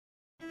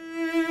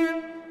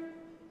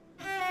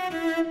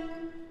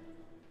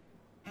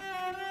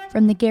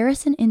From the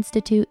Garrison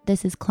Institute,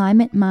 this is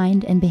Climate,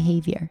 Mind, and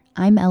Behavior.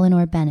 I'm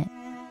Eleanor Bennett.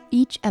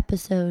 Each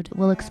episode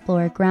will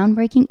explore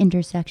groundbreaking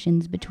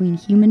intersections between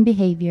human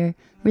behavior,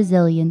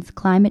 resilience,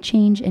 climate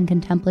change, and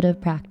contemplative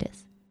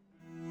practice.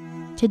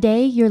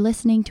 Today, you're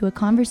listening to a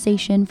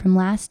conversation from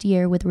last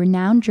year with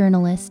renowned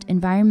journalist,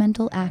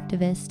 environmental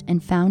activist,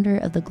 and founder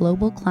of the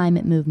global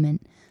climate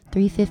movement,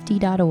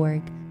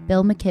 350.org,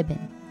 Bill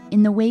McKibben,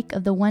 in the wake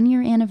of the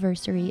one-year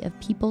anniversary of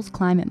People's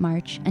Climate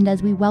March, and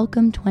as we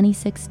welcome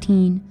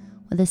 2016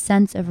 with a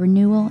sense of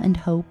renewal and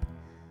hope,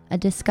 a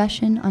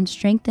discussion on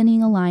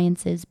strengthening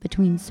alliances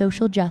between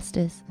social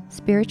justice,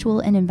 spiritual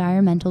and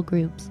environmental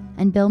groups,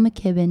 and Bill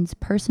McKibben's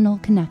personal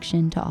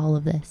connection to all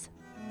of this.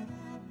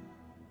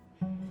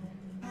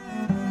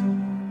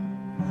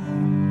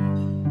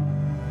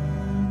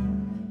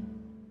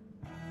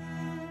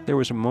 There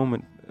was a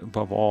moment,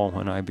 above all,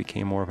 when I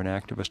became more of an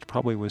activist,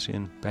 probably was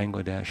in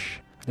Bangladesh.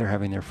 They're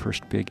having their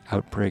first big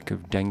outbreak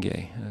of dengue,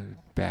 a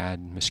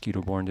bad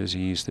mosquito-borne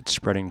disease that's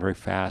spreading very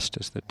fast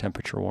as the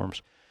temperature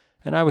warms.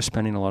 And I was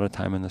spending a lot of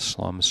time in the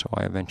slums, so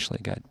I eventually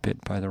got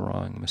bit by the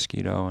wrong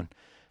mosquito, and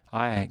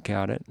I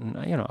got it. And,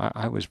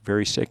 I was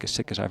very sick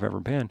as I've ever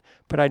been,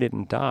 but I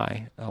didn't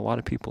die. A lot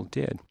of people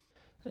did.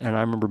 And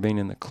I remember being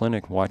in the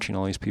clinic watching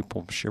all these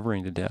people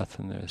shivering to death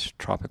in this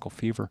tropical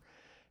fever.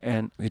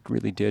 And it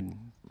really did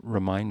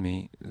remind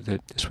me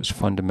that this was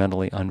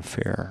fundamentally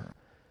unfair.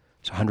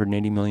 It's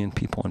 180 million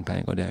people in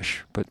Bangladesh,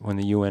 but when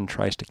the UN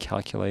tries to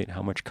calculate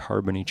how much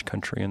carbon each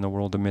country in the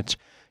world emits,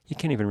 you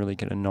can't even really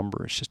get a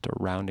number. It's just a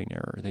rounding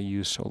error. They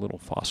use so little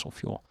fossil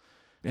fuel,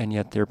 and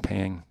yet they're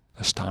paying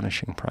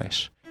astonishing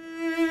price.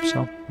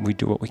 So we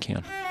do what we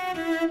can.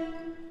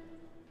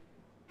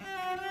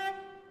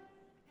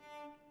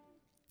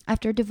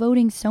 After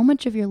devoting so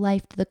much of your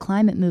life to the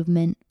climate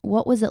movement,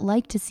 what was it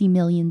like to see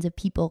millions of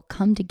people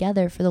come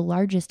together for the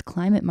largest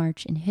climate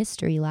march in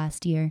history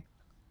last year?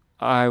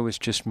 I was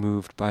just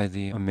moved by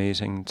the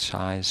amazing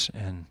size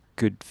and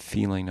good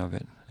feeling of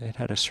it. It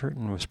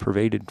was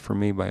pervaded for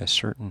me by a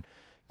certain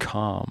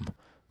calm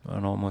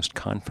and almost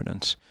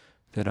confidence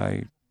that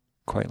I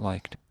quite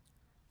liked.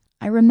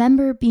 I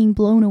remember being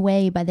blown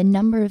away by the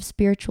number of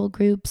spiritual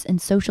groups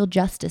and social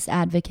justice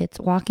advocates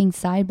walking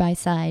side by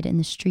side in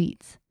the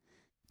streets.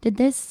 Did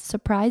this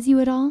surprise you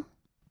at all?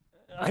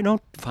 I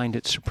don't find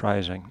it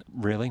surprising,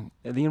 really.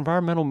 The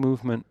environmental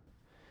movement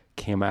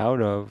came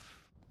out of,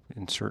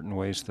 in certain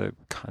ways, the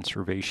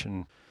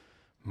conservation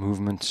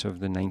movements of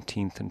the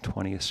 19th and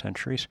 20th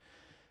centuries.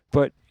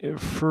 But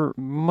for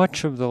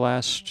much of the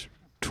last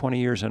 20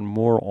 years and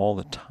more all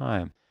the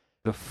time,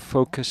 the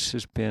focus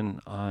has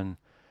been on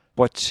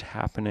what's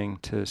happening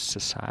to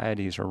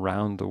societies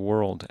around the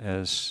world,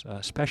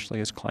 especially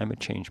as climate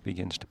change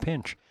begins to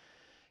pinch.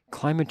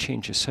 Climate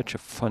change is such a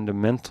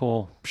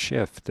fundamental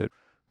shift that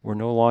we're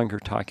no longer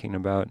talking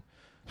about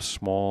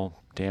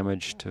small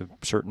damage to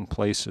certain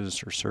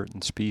places or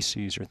certain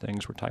species or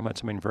things. We're talking about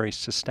something very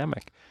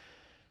systemic.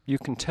 You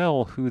can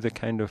tell who the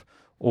kind of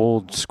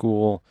old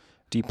school,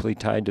 deeply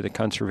tied to the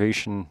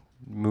conservation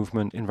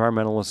movement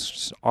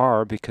environmentalists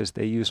are because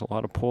they use a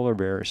lot of polar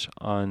bears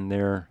on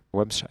their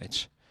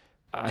websites.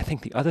 I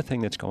think the other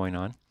thing that's going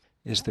on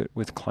is that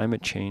with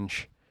climate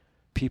change,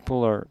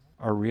 people are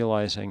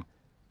realizing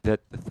that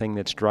the thing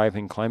that's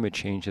driving climate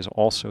change is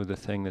also the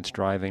thing that's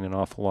driving an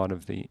awful lot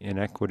of the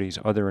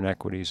other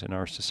inequities in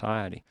our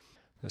society,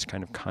 those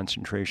kind of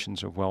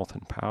concentrations of wealth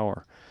and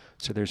power.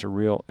 So there's a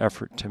real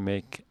effort to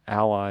make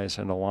allies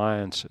and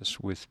alliances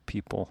with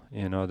people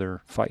in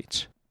other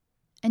fights.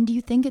 And do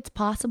you think it's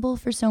possible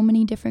for so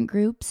many different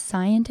groups,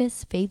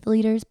 scientists, faith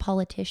leaders,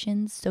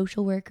 politicians,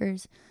 social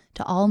workers,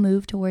 to all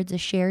move towards a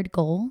shared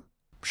goal?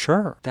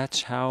 Sure,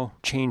 that's how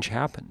change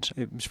happens.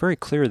 It was very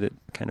clear that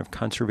kind of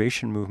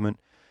conservation movement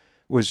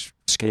was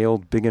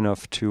scaled big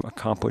enough to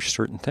accomplish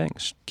certain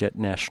things, get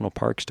national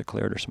parks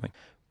declared or something,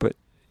 but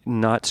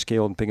not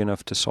scaled big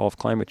enough to solve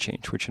climate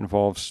change, which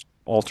involves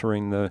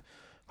altering the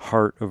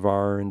heart of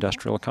our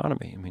industrial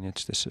economy. I mean,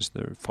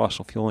 the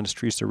fossil fuel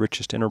industry is the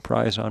richest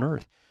enterprise on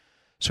earth.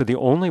 So the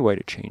only way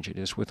to change it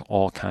is with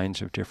all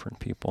kinds of different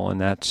people, and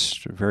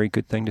that's a very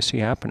good thing to see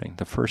happening.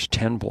 The first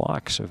 10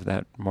 blocks of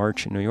that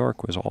march in New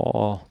York was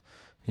all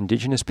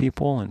indigenous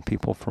people and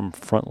people from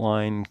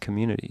frontline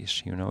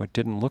communities. It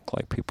didn't look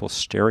like people's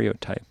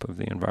stereotype of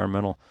the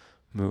environmental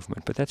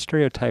movement, but that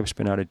stereotype's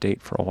been out of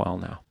date for a while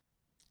now.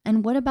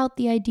 And what about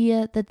the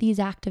idea that these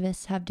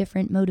activists have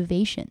different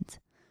motivations?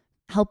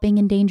 Helping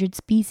endangered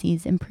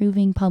species,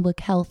 improving public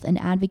health, and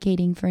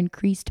advocating for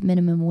increased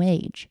minimum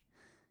wage.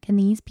 Can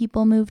these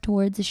people move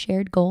towards a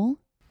shared goal?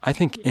 I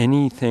think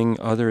anything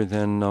other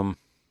than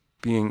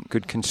being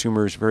good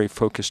consumers, very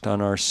focused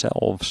on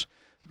ourselves,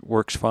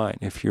 works fine.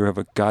 If you have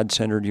a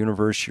God-centered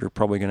universe, you're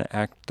probably going to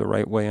act the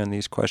right way on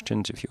these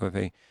questions. If you have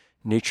a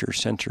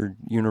nature-centered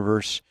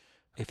universe,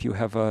 if you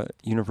have a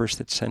universe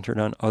that's centered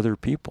on other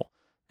people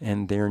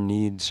and their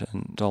needs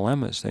and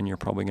dilemmas, then you're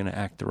probably going to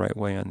act the right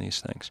way on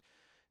these things.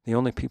 The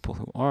only people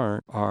who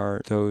aren't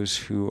are those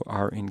who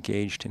are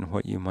engaged in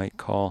what you might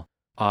call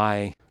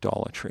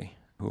idolatry,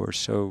 who are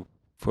so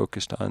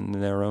focused on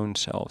their own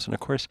selves. And of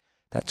course,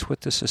 that's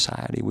what the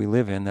society we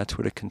live in, that's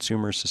what a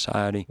consumer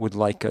society would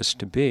like us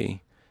to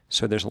be.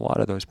 So there's a lot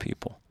of those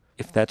people.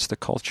 If that's the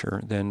culture,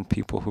 then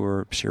people who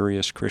are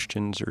serious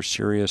Christians or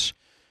serious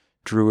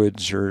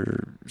Druids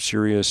or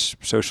serious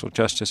social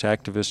justice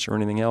activists or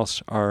anything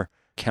else are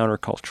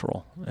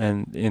countercultural.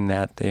 And in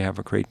that, they have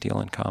a great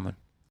deal in common.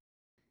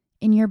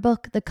 In your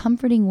book, The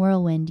Comforting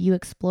Whirlwind, you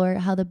explore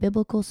how the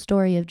biblical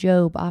story of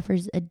Job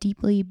offers a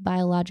deeply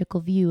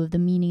biological view of the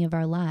meaning of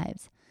our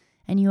lives.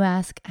 And you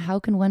ask, how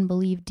can one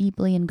believe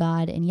deeply in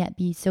God and yet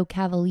be so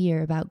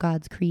cavalier about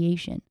God's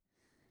creation?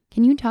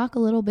 Can you talk a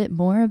little bit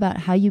more about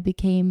how you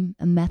became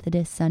a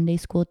Methodist Sunday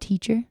school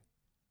teacher?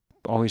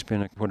 Always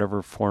been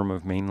whatever form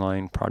of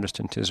mainline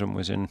Protestantism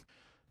was in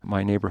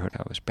my neighborhood.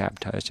 I was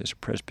baptized as a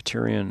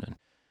Presbyterian and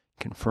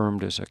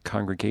confirmed as a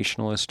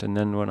Congregationalist. And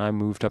then when I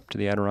moved up to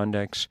the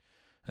Adirondacks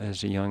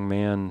as a young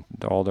man,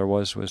 all there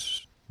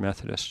was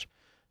Methodist.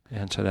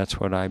 And so that's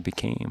what I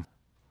became.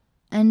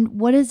 And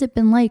what has it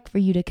been like for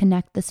you to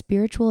connect the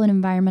spiritual and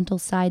environmental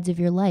sides of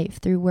your life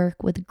through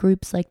work with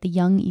groups like the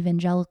Young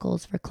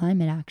Evangelicals for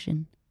Climate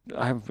Action?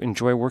 I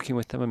enjoy working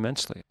with them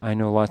immensely. I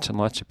know lots and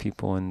lots of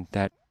people in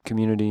that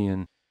community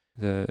and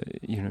the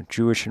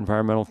Jewish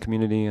environmental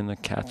community and the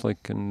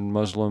Catholic and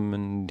Muslim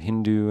and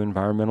Hindu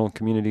environmental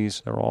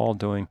communities. They're all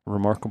doing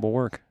remarkable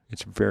work.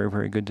 It's very,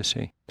 very good to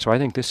see. So I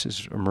think this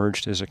has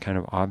emerged as a kind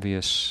of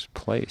obvious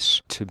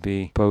place to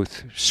be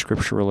both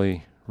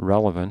scripturally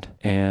relevant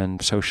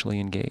and socially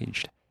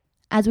engaged.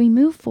 As we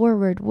move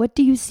forward, what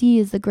do you see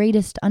as the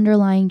greatest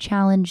underlying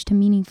challenge to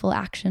meaningful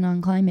action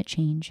on climate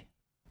change?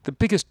 The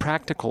biggest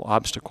practical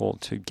obstacle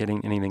to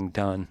getting anything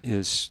done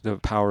is the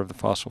power of the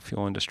fossil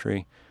fuel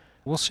industry.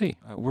 We'll see.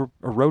 We're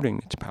eroding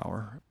its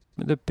power.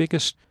 The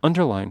biggest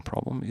underlying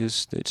problem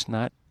is that it's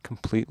not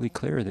completely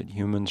clear that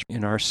humans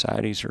in our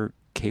societies are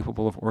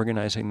capable of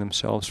organizing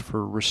themselves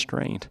for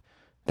restraint.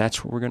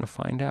 That's what we're going to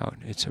find out.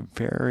 It's a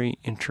very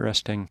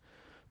interesting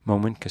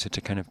moment because it's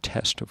a kind of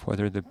test of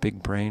whether the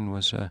big brain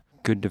was a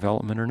good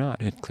development or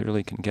not. It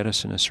clearly can get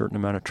us in a certain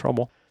amount of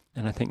trouble.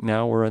 And I think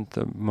now we're at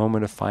the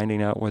moment of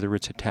finding out whether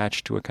it's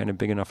attached to a kind of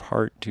big enough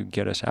heart to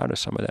get us out of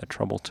some of that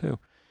trouble too.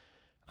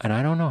 And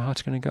I don't know how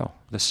it's going to go.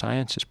 The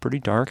science is pretty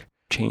dark.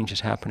 Change is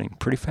happening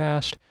pretty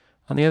fast.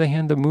 On the other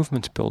hand, the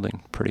movement's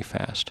building pretty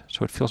fast.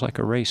 So it feels like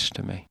a race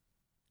to me.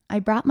 I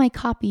brought my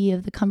copy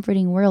of The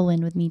Comforting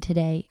Whirlwind with me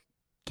today.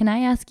 Can I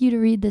ask you to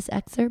read this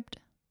excerpt?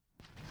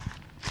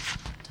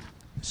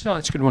 So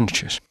it's a good one to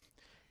choose.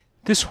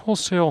 This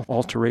wholesale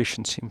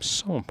alteration seems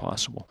so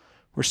impossible.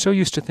 We're so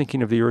used to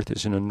thinking of the earth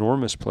as an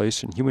enormous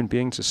place and human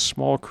beings as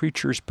small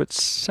creatures, but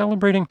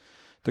celebrating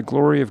the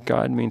glory of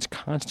God means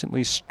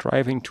constantly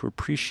striving to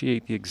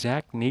appreciate the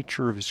exact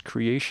nature of His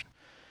creation.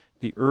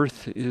 The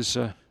earth is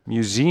a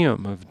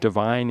museum of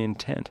divine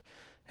intent,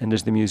 and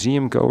as the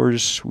museum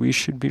goers, we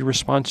should be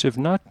responsive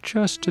not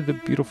just to the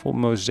beautiful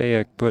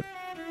mosaic, but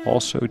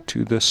also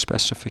to the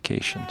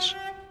specifications.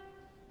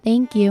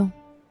 Thank you.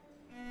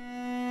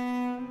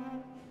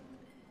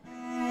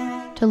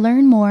 To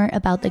learn more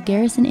about the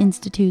Garrison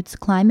Institute's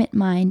Climate,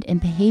 Mind, and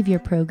Behavior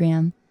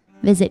program,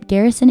 visit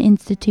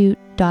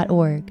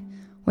garrisoninstitute.org,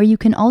 where you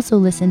can also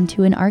listen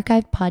to an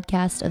archived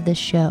podcast of this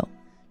show.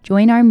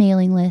 Join our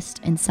mailing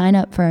list and sign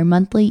up for our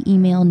monthly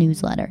email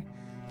newsletter,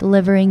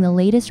 delivering the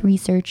latest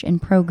research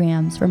and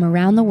programs from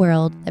around the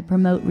world that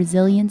promote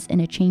resilience in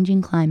a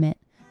changing climate,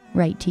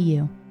 right to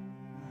you.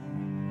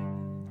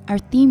 Our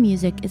theme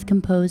music is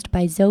composed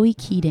by Zoe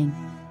Keating.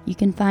 You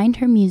can find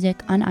her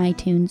music on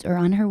iTunes or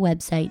on her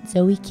website,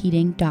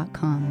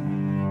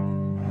 zoekeating.com.